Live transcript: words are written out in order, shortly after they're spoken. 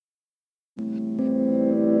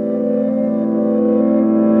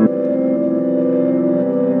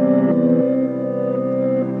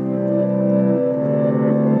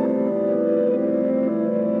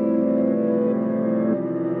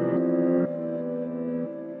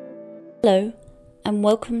Hello, and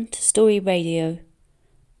welcome to Story Radio,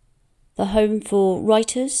 the home for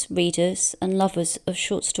writers, readers, and lovers of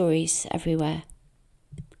short stories everywhere.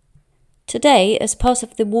 Today, as part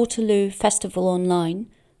of the Waterloo Festival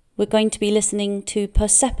Online, we're going to be listening to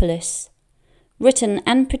Persepolis, written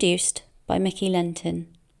and produced by Mickey Lenton.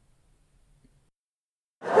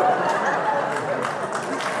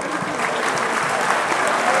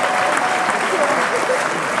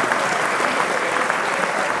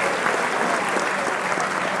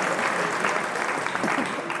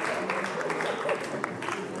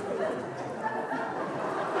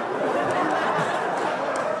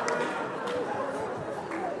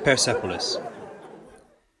 Persepolis.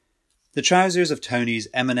 The trousers of Tony's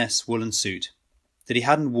M&S woolen suit, that he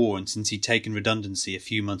hadn't worn since he'd taken redundancy a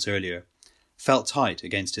few months earlier, felt tight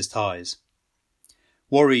against his thighs.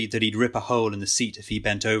 Worried that he'd rip a hole in the seat if he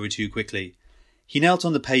bent over too quickly, he knelt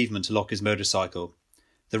on the pavement to lock his motorcycle,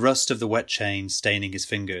 the rust of the wet chain staining his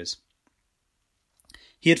fingers.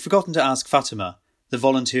 He had forgotten to ask Fatima, the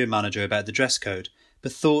volunteer manager, about the dress code,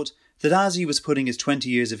 but thought that as he was putting his 20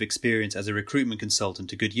 years of experience as a recruitment consultant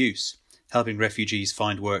to good use, helping refugees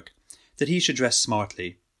find work, that he should dress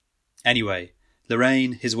smartly. Anyway,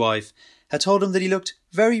 Lorraine, his wife, had told him that he looked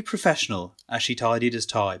very professional as she tidied his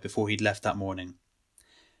tie before he'd left that morning.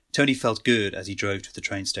 Tony felt good as he drove to the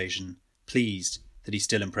train station, pleased that he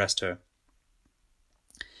still impressed her.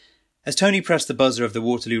 As Tony pressed the buzzer of the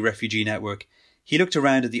Waterloo Refugee Network, he looked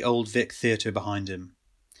around at the Old Vic Theatre behind him.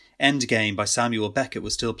 Endgame by Samuel Beckett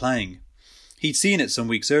was still playing. He'd seen it some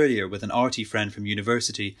weeks earlier with an arty friend from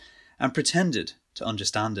university and pretended to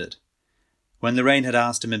understand it. When Lorraine had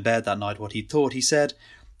asked him in bed that night what he'd thought, he said,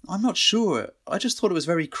 "I'm not sure. I just thought it was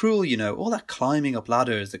very cruel, you know, all that climbing up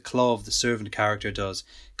ladders that Clov, the servant character, does,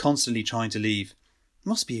 constantly trying to leave. It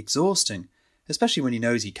must be exhausting, especially when he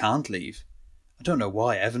knows he can't leave. I don't know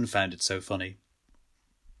why Evan found it so funny."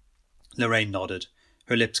 Lorraine nodded,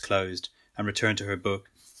 her lips closed, and returned to her book.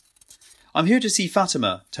 "I'm here to see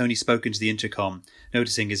Fatima," Tony spoke into the intercom,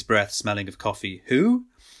 noticing his breath smelling of coffee. "Who?"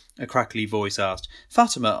 a crackly voice asked.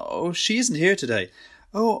 "Fatima. Oh, she isn't here today."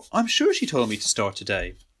 "Oh, I'm sure she told me to start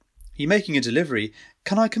today." "You're making a delivery.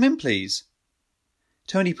 Can I come in, please?"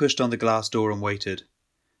 Tony pushed on the glass door and waited.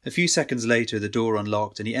 A few seconds later the door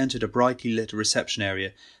unlocked and he entered a brightly lit reception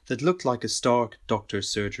area that looked like a Stark doctor's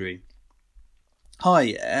surgery.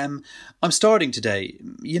 "Hi, I'm starting today,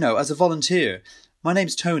 as a volunteer. My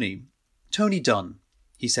name's Tony. Tony Dunn,"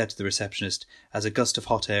 he said to the receptionist as a gust of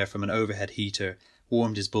hot air from an overhead heater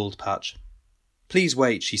warmed his bald patch. "Please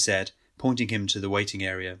wait," she said, pointing him to the waiting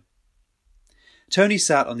area. Tony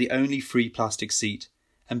sat on the only free plastic seat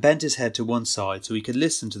and bent his head to one side so he could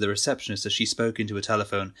listen to the receptionist as she spoke into a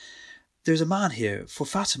telephone. "There's a man here for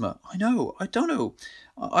Fatima. I don't know.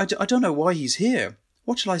 I don't know why he's here.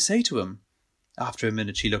 What shall I say to him?" After a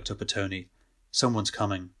minute she looked up at Tony. "Someone's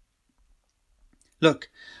coming."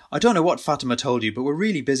 "Look, I don't know what Fatima told you, but we're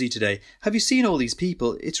really busy today. Have you seen all these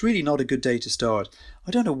people? It's really not a good day to start.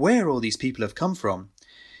 I don't know where all these people have come from.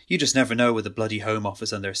 You just never know with the bloody Home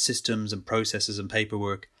Office and their systems and processes and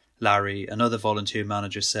paperwork," Larry, another volunteer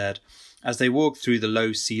manager, said, as they walked through the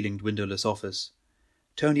low-ceilinged windowless office.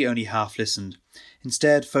 Tony only half listened,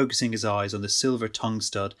 instead focusing his eyes on the silver tongue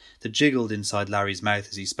stud that jiggled inside Larry's mouth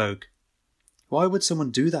as he spoke. Why would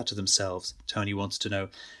someone do that to themselves, Tony wanted to know,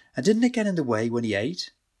 and didn't it get in the way when he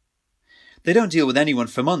ate? "They don't deal with anyone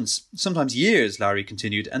for months, sometimes years," Larry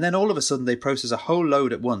continued, "and then all of a sudden they process a whole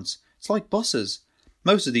load at once. It's like buses.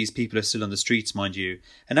 Most of these people are still on the streets, mind you,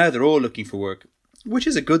 and now they're all looking for work, which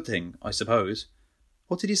is a good thing, I suppose."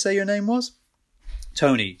 "What did you say your name was?"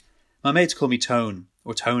 "Tony. My mates call me Tone,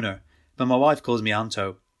 or Toner, but my wife calls me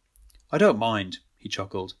Anto." "I don't mind," he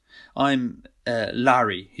chuckled. "I'm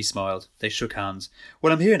Larry," he smiled. They shook hands.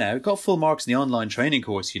 "Well, I'm here now. Got full marks in the online training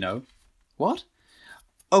course, you know." "What?"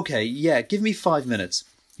 "OK, yeah, give me 5 minutes.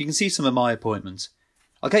 You can see some of my appointments.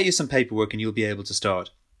 I'll get you some paperwork and you'll be able to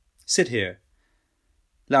start. Sit here."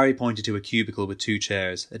 Larry pointed to a cubicle with 2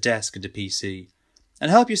 chairs, a desk and a PC.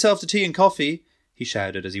 "And help yourself to tea and coffee," he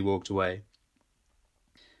shouted as he walked away.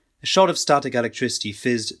 A shot of static electricity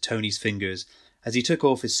fizzed Tony's fingers as he took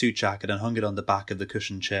off his suit jacket and hung it on the back of the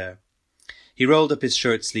cushioned chair. He rolled up his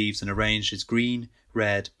shirt sleeves and arranged his green,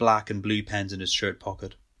 red, black and blue pens in his shirt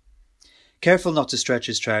pocket. Careful not to stretch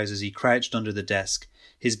his trousers, he crouched under the desk,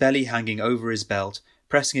 his belly hanging over his belt,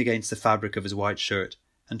 pressing against the fabric of his white shirt,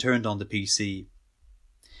 and turned on the PC.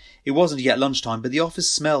 It wasn't yet lunchtime, but the office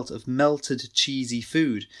smelt of melted, cheesy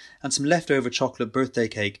food, and some leftover chocolate birthday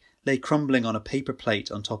cake lay crumbling on a paper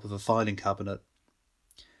plate on top of a filing cabinet.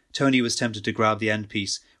 Tony was tempted to grab the end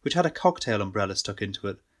piece, which had a cocktail umbrella stuck into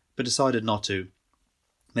it, but decided not to.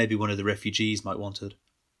 Maybe one of the refugees might want it.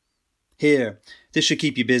 Here, this should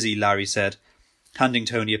keep you busy, Larry said, handing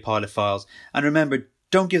Tony a pile of files. And remember,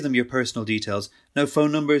 don't give them your personal details. No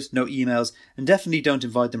phone numbers, no emails, and definitely don't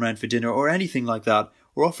invite them round for dinner or anything like that,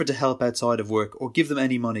 or offer to help outside of work, or give them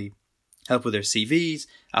any money. Help with their CVs,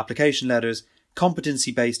 application letters,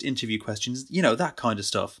 competency-based interview questions, that kind of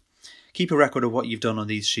stuff. Keep a record of what you've done on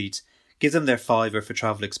these sheets. Give them their $5 for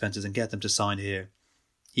travel expenses and get them to sign here.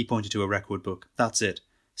 He pointed to a record book. That's it.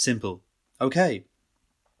 Simple. Okay.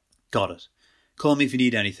 Got it. Call me if you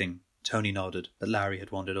need anything. Tony nodded, but Larry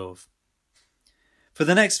had wandered off. For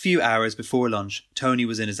the next few hours before lunch, Tony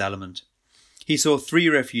was in his element. He saw 3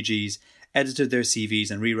 refugees, edited their CVs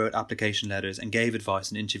and rewrote application letters and gave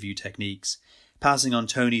advice on interview techniques, passing on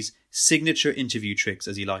Tony's signature interview tricks,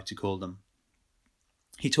 as he liked to call them.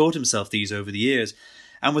 He taught himself these over the years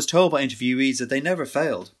and was told by interviewees that they never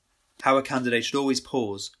failed, how a candidate should always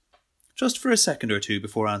pause, just for a second or two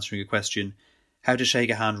before answering a question, how to shake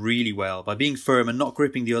a hand really well by being firm and not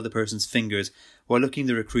gripping the other person's fingers while looking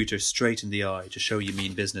the recruiter straight in the eye to show you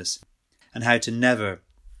mean business, and how to never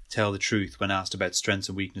tell the truth when asked about strengths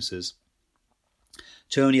and weaknesses.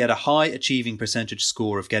 Tony had a high achieving percentage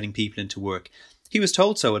score of getting people into work. He was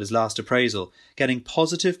told so at his last appraisal, getting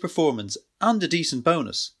positive performance and a decent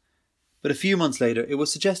bonus. But a few months later it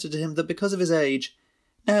was suggested to him that because of his age,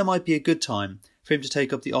 now might be a good time for him to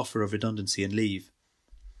take up the offer of redundancy and leave.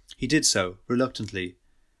 He did so, reluctantly,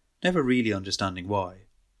 never really understanding why.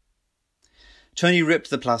 Tony ripped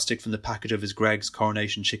the plastic from the packet of his Greggs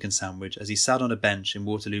Coronation chicken sandwich as he sat on a bench in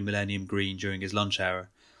Waterloo Millennium Green during his lunch hour,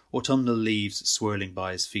 autumnal leaves swirling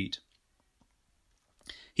by his feet.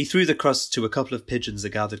 He threw the crust to a couple of pigeons that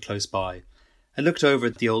gathered close by, and looked over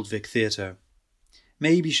at the Old Vic Theatre.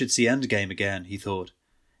 Maybe he should see Endgame again, he thought.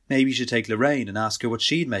 Maybe he should take Lorraine and ask her what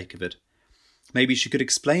she'd make of it. Maybe she could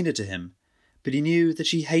explain it to him, but he knew that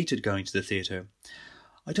she hated going to the theatre.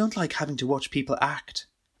 "I don't like having to watch people act,"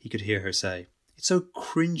 he could hear her say. "It's so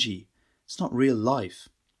cringy. It's not real life."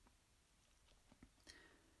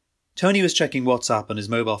 Tony was checking WhatsApp on his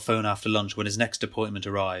mobile phone after lunch when his next appointment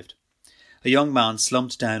arrived. A young man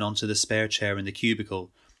slumped down onto the spare chair in the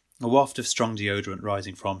cubicle, a waft of strong deodorant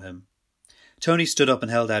rising from him. Tony stood up and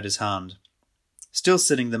held out his hand. Still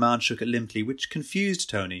sitting, the man shook it limply, which confused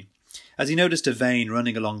Tony, as he noticed a vein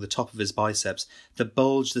running along the top of his biceps that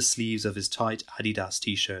bulged the sleeves of his tight Adidas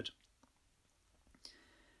t-shirt.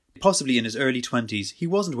 Possibly in his early 20s, he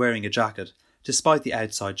wasn't wearing a jacket, despite the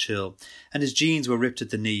outside chill, and his jeans were ripped at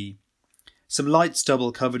the knee. Some light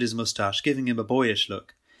stubble covered his moustache, giving him a boyish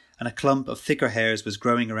look, and a clump of thicker hairs was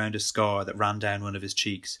growing around a scar that ran down one of his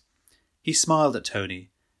cheeks. He smiled at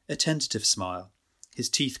Tony, a tentative smile, his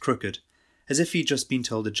teeth crooked, as if he'd just been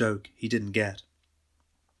told a joke he didn't get.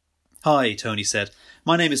 "Hi," Tony said.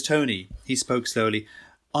 "My name is Tony." He spoke slowly.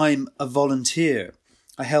 "I'm a volunteer.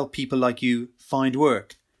 I help people like you find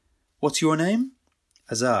work. What's your name?"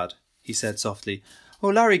 "Azad," he said softly. "Oh,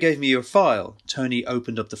 Larry gave me your file." Tony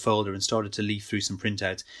opened up the folder and started to leaf through some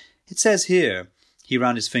printouts. "It says here," he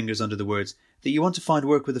ran his fingers under the words, "that you want to find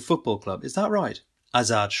work with a football club. Is that right?"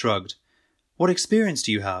 Azad shrugged. "What experience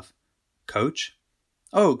do you have?" "Coach."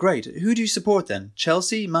 "Oh, great. Who do you support then?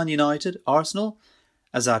 Chelsea, Man United, Arsenal?"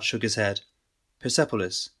 Azad shook his head.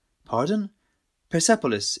 "Persepolis." "Pardon?"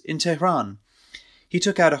 "Persepolis, in Tehran." He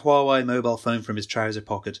took out a Huawei mobile phone from his trouser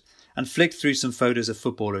pocket and flicked through some photos of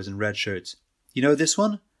footballers in red shirts. "You know this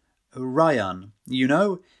one?" "Ryan. You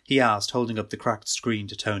know?" he asked, holding up the cracked screen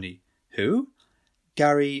to Tony. "Who?"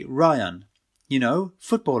 "Gary Ryan. You know,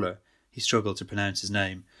 footballer." He struggled to pronounce his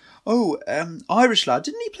name. "Oh, Irish lad.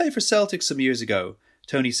 Didn't he play for Celtic some years ago?"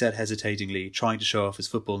 Tony said hesitatingly, trying to show off his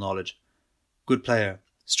football knowledge. "Good player.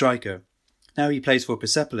 Striker. Now he plays for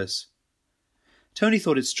Persepolis." Tony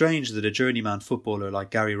thought it strange that a journeyman footballer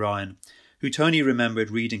like Gary Ryan, who Tony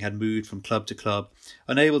remembered reading had moved from club to club,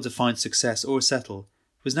 unable to find success or settle,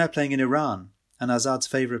 was now playing in Iran, and Azad's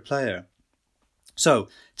favourite player. "So,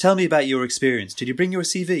 tell me about your experience. Did you bring your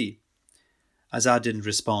CV?" Azad didn't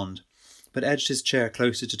respond, but edged his chair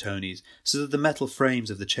closer to Tony's so that the metal frames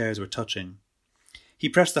of the chairs were touching. He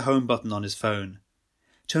pressed the home button on his phone.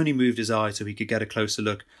 Tony moved his eye so he could get a closer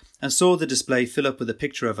look, and saw the display fill up with a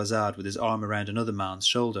picture of Azad with his arm around another man's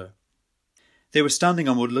shoulder. They were standing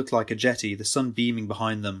on what looked like a jetty, the sun beaming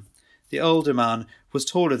behind them. The older man was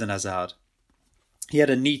taller than Azad. He had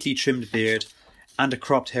a neatly trimmed beard and a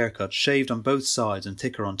cropped haircut, shaved on both sides and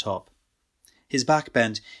thicker on top. His back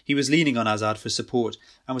bent, he was leaning on Azad for support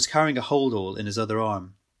and was carrying a holdall in his other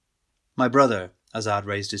arm. "My brother," Azad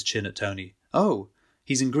raised his chin at Tony. "Oh,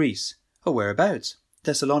 he's in Greece. Oh, whereabouts?"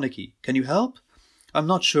 "Thessaloniki. Can you help?" I'm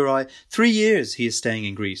not sure 3 years he is staying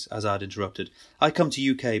in Greece, Azad interrupted. I come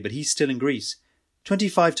to UK, but he's still in Greece.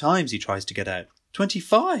 25 times he tries to get out.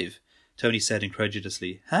 25? Tony said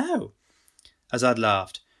incredulously. How? Azad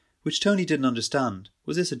laughed, which Tony didn't understand.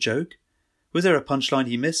 Was this a joke? Was there a punchline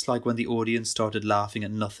he missed, like when the audience started laughing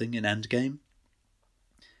at nothing in Endgame?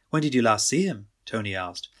 When did you last see him? Tony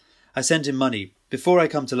asked. I sent him money. Before I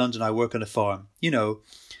come to London, I work on a farm. You know,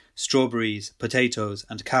 strawberries, potatoes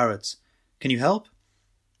and carrots. Can you help?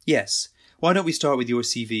 Yes. Why don't we start with your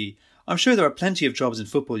CV? I'm sure there are plenty of jobs in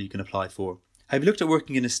football you can apply for. Have you looked at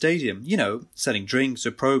working in a stadium? You know, selling drinks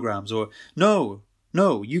or programmes or... No,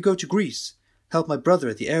 you go to Greece. Help my brother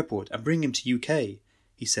at the airport and bring him to UK,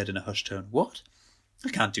 he said in a hushed tone. What? I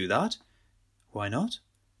can't do that. Why not?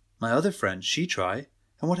 My other friend, she try.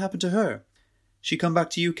 And what happened to her? She come back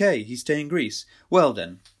to UK, he stay in Greece. Well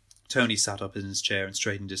then. Tony sat up in his chair and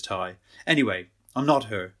straightened his tie. Anyway, I'm not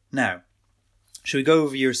her. Now, shall we go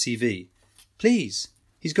over your CV? Please.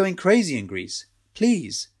 He's going crazy in Greece.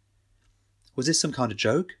 Please. Was this some kind of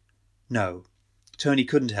joke? No. Tony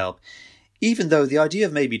couldn't help, even though the idea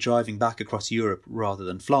of maybe driving back across Europe rather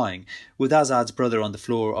than flying, with Azad's brother on the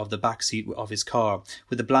floor of the back seat of his car,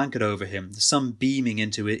 with a blanket over him, the sun beaming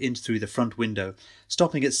into through the front window,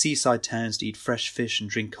 stopping at seaside towns to eat fresh fish and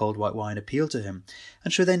drink cold white wine appealed to him.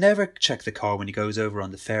 And sure, they never check the car when he goes over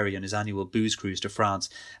on the ferry on his annual booze cruise to France,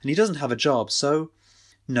 and he doesn't have a job, so...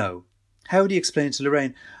 No. How would he explain to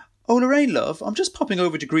Lorraine, Oh, Lorraine, love, I'm just popping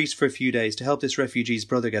over to Greece for a few days to help this refugee's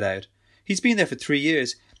brother get out. He's been there for 3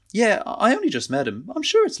 years. Yeah, I only just met him. I'm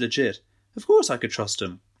sure it's legit. Of course I could trust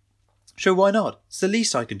him. Sure, why not? It's the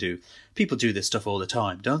least I can do. People do this stuff all the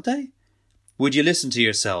time, don't they? Would you listen to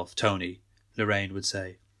yourself, Tony? Lorraine would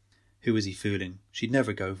say. Who was he fooling? She'd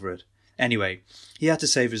never go for it. Anyway, he had to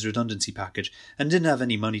save his redundancy package and didn't have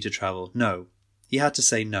any money to travel. No. He had to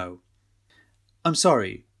say no. I'm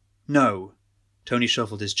sorry. No. Tony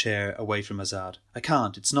shuffled his chair away from Azad. I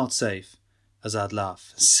can't. It's not safe. Azad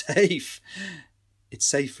laughed. Safe? It's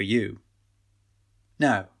safe for you.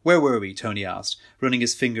 Now, where were we? Tony asked, running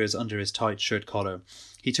his fingers under his tight shirt collar.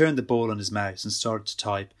 He turned the ball on his mouse and started to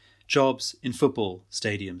type jobs in football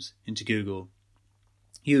stadiums into Google.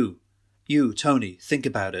 You, Tony, think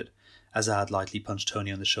about it. Azad lightly punched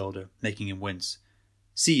Tony on the shoulder, making him wince.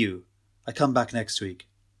 See you. I come back next week.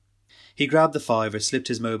 He grabbed the fiver, slipped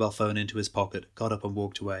his mobile phone into his pocket, got up and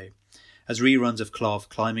walked away. As reruns of Clough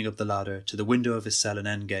climbing up the ladder to the window of his cell in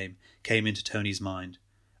Endgame came into Tony's mind.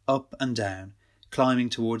 Up and down, climbing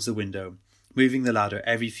towards the window, moving the ladder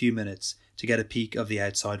every few minutes to get a peek of the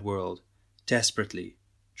outside world, desperately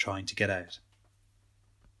trying to get out.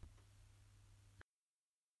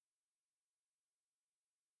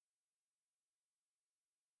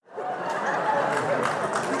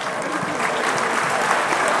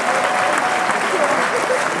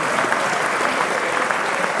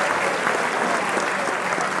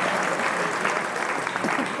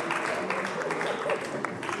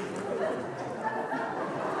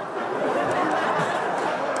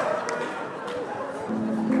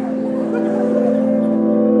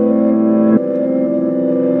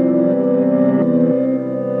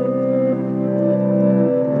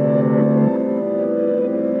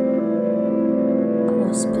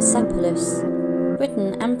 Persepolis,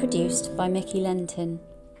 written and produced by Mickey Lenton.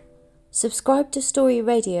 Subscribe to Story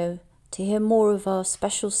Radio to hear more of our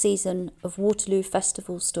special season of Waterloo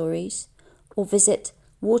Festival stories, or visit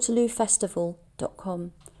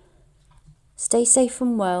waterloofestival.com. Stay safe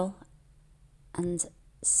and well, and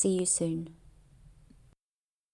see you soon.